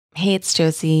Hey, it's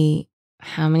Josie.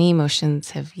 How many emotions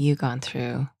have you gone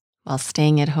through while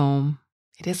staying at home?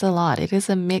 It is a lot. It is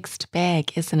a mixed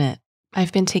bag, isn't it?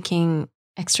 I've been taking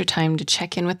extra time to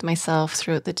check in with myself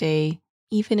throughout the day,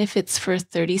 even if it's for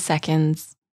 30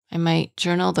 seconds. I might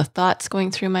journal the thoughts going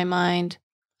through my mind.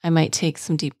 I might take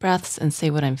some deep breaths and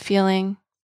say what I'm feeling.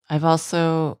 I've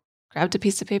also grabbed a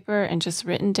piece of paper and just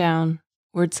written down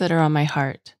words that are on my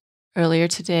heart. Earlier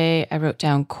today, I wrote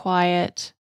down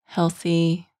quiet,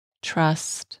 healthy,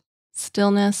 trust,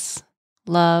 stillness,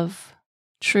 love,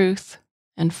 truth,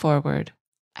 and forward.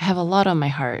 I have a lot on my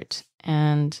heart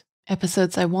and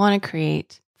episodes I want to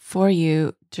create for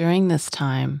you during this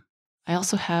time. I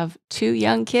also have 2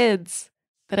 young kids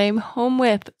that I'm home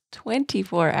with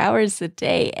 24 hours a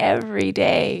day, every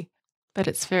day. But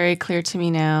it's very clear to me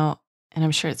now, and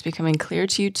I'm sure it's becoming clear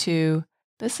to you too.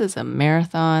 This is a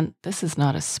marathon. This is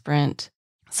not a sprint.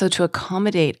 So to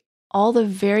accommodate all the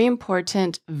very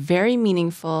important, very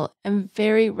meaningful, and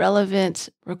very relevant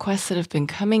requests that have been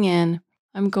coming in,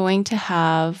 I'm going to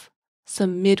have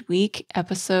some midweek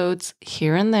episodes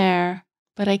here and there,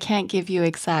 but I can't give you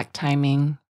exact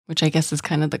timing, which I guess is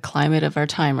kind of the climate of our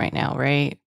time right now,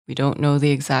 right? We don't know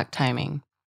the exact timing.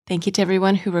 Thank you to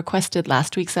everyone who requested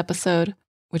last week's episode,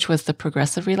 which was the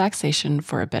progressive relaxation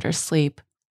for a better sleep.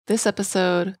 This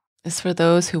episode is for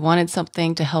those who wanted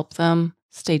something to help them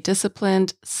stay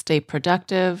disciplined, stay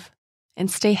productive, and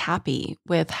stay happy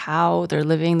with how they're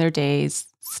living their days,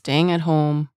 staying at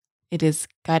home. It is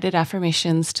guided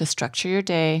affirmations to structure your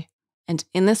day. And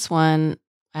in this one,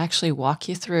 I actually walk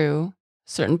you through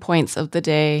certain points of the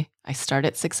day. I start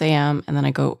at 6 a.m. and then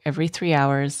I go every 3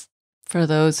 hours. For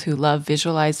those who love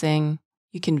visualizing,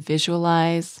 you can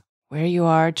visualize where you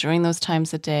are during those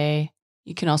times of day.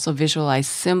 You can also visualize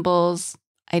symbols,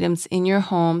 items in your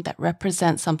home that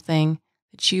represent something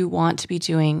that you want to be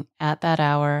doing at that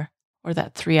hour or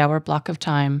that 3-hour block of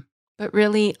time. But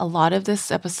really, a lot of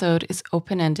this episode is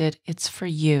open-ended. It's for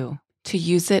you to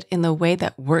use it in the way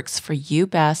that works for you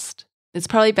best. It's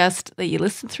probably best that you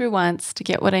listen through once to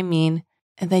get what I mean,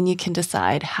 and then you can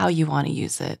decide how you want to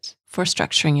use it for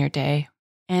structuring your day.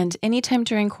 And anytime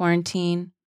during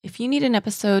quarantine, if you need an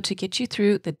episode to get you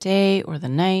through the day or the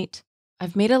night,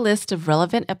 I've made a list of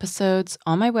relevant episodes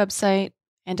on my website,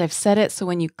 and I've set it so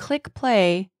when you click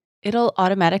play, it'll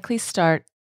automatically start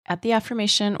at the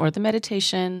affirmation or the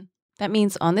meditation. That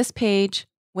means on this page,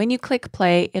 when you click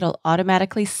play, it'll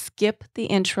automatically skip the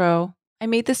intro. I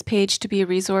made this page to be a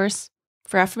resource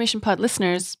for Affirmation Pod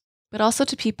listeners, but also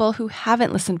to people who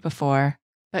haven't listened before,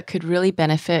 but could really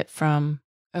benefit from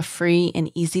a free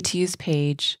and easy to use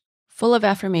page full of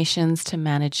affirmations to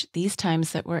manage these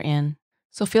times that we're in.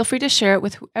 So feel free to share it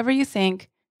with whoever you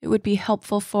think it would be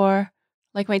helpful for.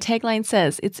 Like my tagline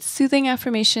says, it's soothing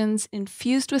affirmations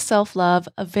infused with self-love,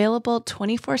 available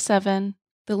 24/7.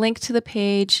 The link to the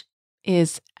page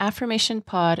is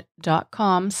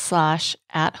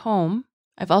affirmationpod.com/at-home.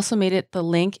 I've also made it the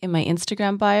link in my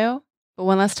Instagram bio. But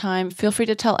one last time, feel free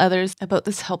to tell others about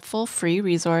this helpful free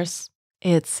resource.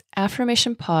 It's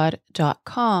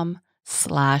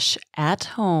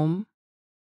affirmationpod.com/at-home.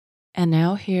 And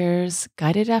now here's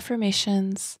guided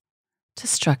affirmations to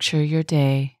structure your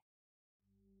day.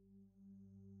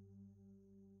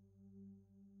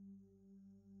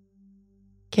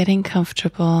 Getting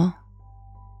comfortable,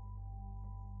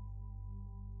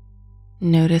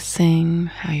 noticing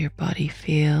how your body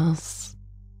feels,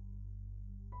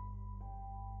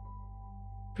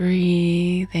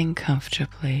 breathing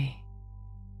comfortably,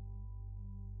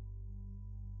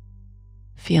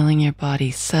 feeling your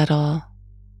body settle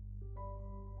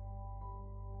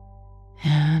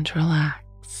and relax.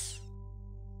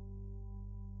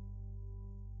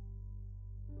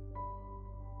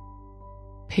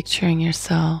 Picturing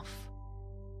yourself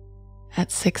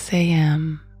at 6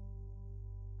 a.m.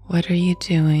 What are you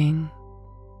doing?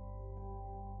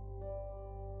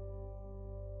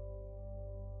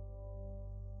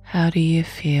 How do you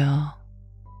feel?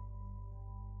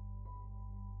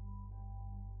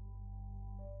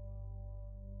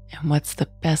 And what's the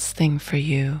best thing for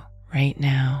you right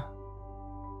now?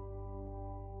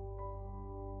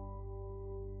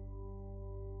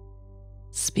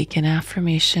 Speak an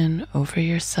affirmation over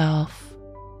yourself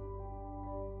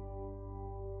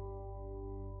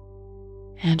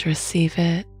and receive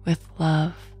it with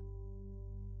love.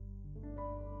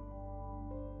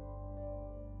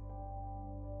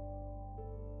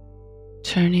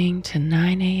 Turning to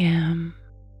 9 a.m.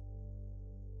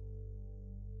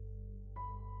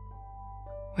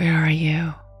 Where are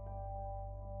you?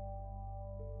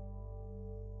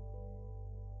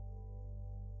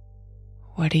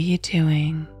 What are you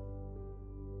doing?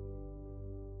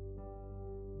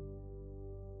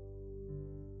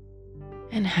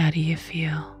 And how do you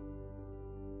feel?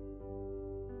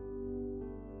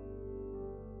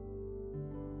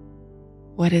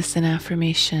 What is an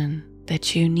affirmation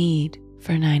that you need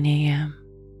for 9 a.m.?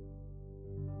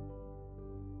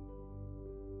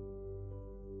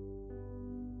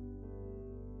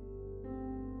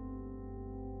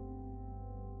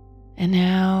 And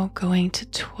now going to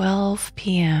 12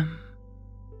 p.m.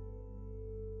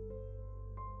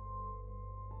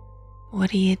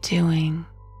 What are you doing?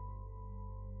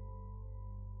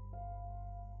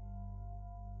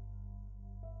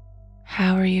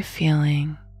 How are you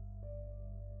feeling?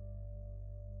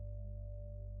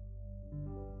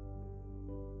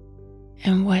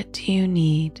 And what do you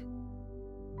need?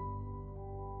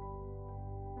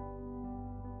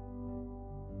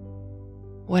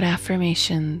 What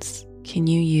affirmations can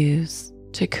you use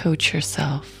to coach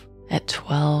yourself at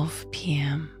 12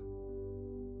 p.m.?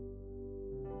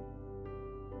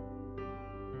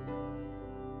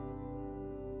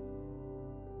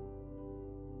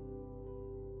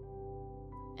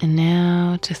 And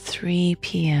now to 3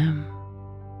 p.m.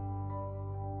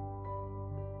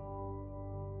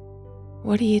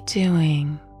 What are you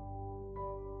doing?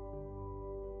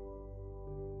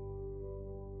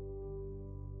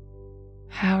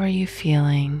 How are you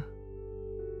feeling?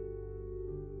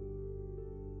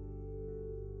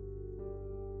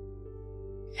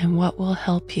 And what will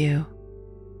help you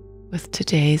with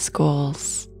today's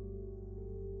goals?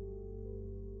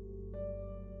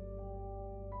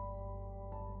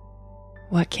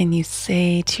 What can you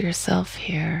say to yourself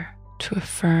here to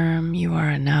affirm you are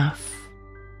enough?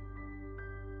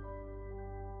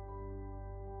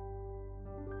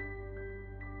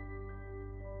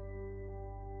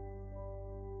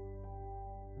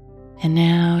 And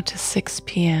now to 6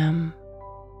 p.m.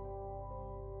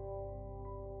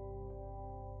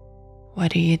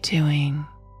 What are you doing?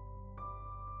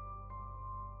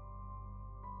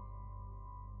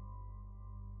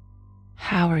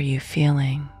 How are you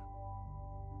feeling?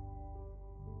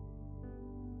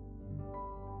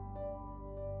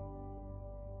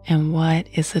 And what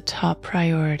is the top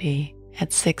priority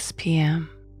at 6 p.m.?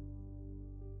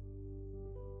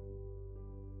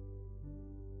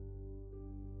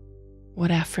 What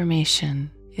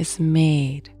affirmation is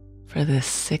made for this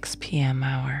 6 p.m.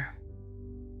 hour?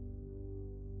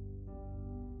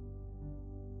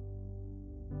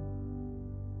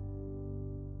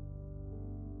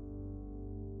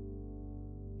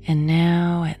 And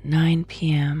now at 9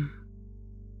 p.m.,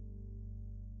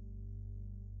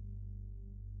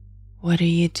 what are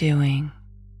you doing?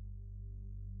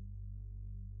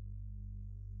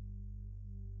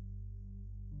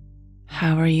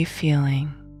 How are you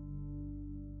feeling?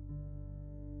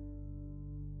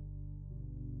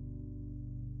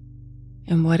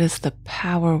 And what is the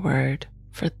power word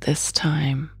for this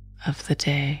time of the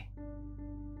day?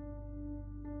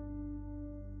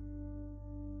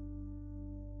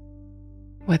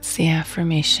 What's the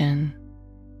affirmation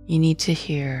you need to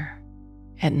hear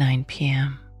at 9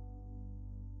 p.m.?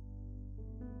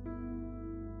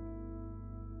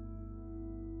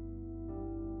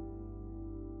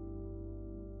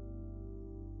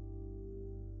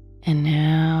 And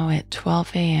now at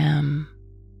 12 a.m.,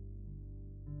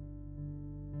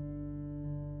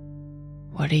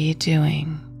 what are you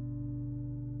doing?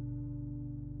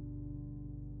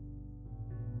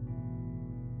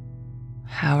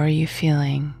 How are you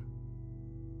feeling?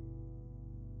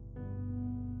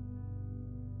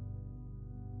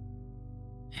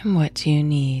 And what do you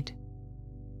need?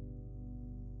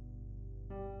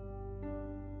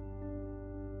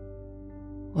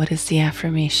 What is the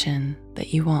affirmation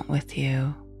that you want with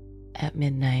you at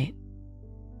midnight?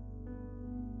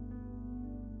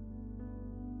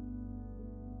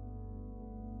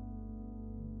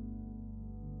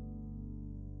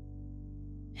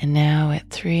 And now at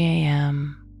 3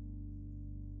 a.m.,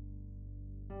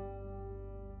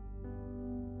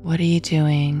 what are you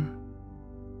doing?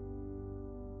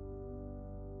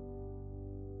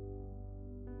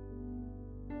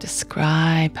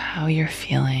 Describe how you're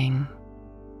feeling.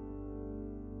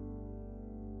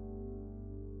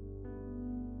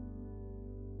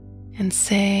 And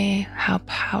say how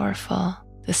powerful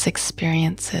this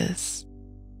experience is.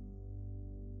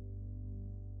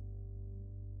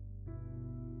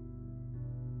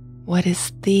 What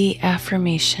is the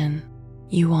affirmation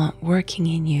you want working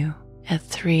in you at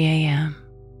 3 a.m.?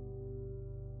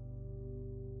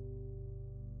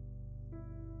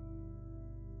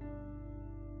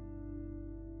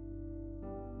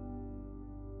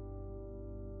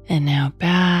 And now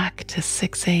back to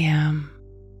 6 a.m.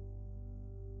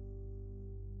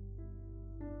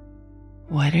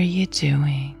 What are you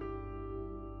doing?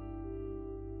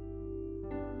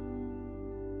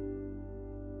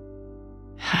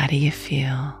 do you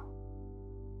feel?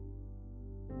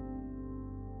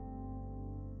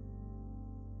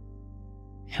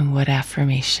 And what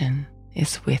affirmation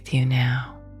is with you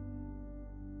now?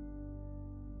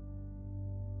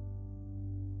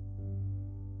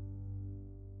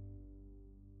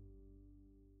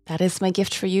 That is my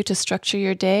gift for you to structure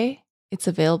your day. It's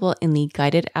available in the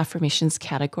Guided Affirmations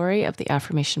category of the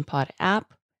Affirmation Pod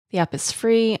app. The app is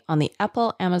free on the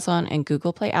Apple, Amazon, and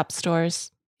Google Play app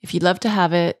stores. If you'd love to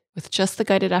have it with just the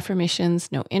guided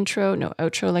affirmations, no intro, no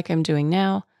outro like I'm doing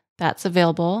now, that's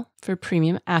available for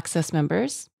premium access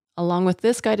members. Along with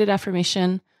this guided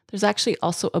affirmation, there's actually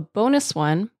also a bonus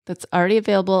one that's already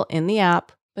available in the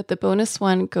app, but the bonus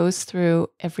one goes through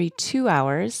every 2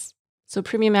 hours. So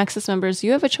premium access members,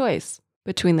 you have a choice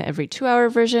between the every 2-hour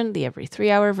version, the every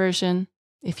 3-hour version.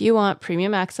 If you want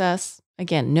premium access,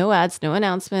 again, no ads, no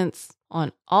announcements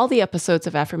on all the episodes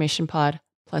of Affirmation Pod,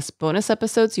 plus bonus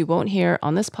episodes you won't hear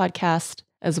on this podcast,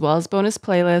 as well as bonus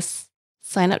playlists.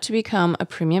 Sign up to become a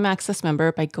premium access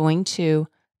member by going to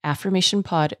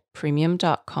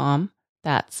affirmationpodpremium.com.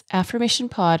 That's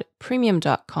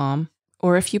affirmationpodpremium.com.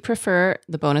 Or if you prefer,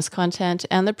 the bonus content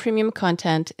and the premium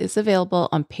content is available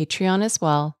on Patreon as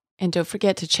well. And don't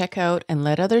forget to check out and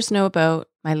let others know about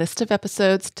my list of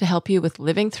episodes to help you with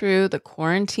living through the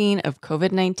quarantine of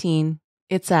COVID-19.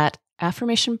 It's at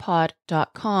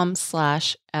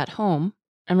affirmationpod.com/at-home.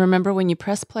 And remember, when you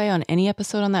press play on any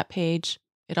episode on that page,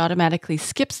 it automatically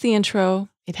skips the intro.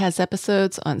 It has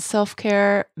episodes on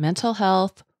self-care, mental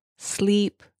health,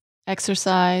 sleep,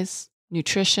 exercise,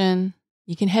 nutrition.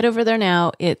 You can head over there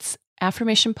now. It's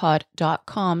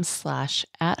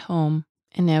affirmationpod.com/at-home.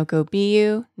 And now go be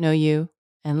you, know you,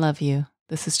 and love you.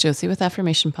 This is Josie with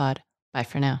Affirmation Pod. Bye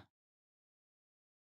for now.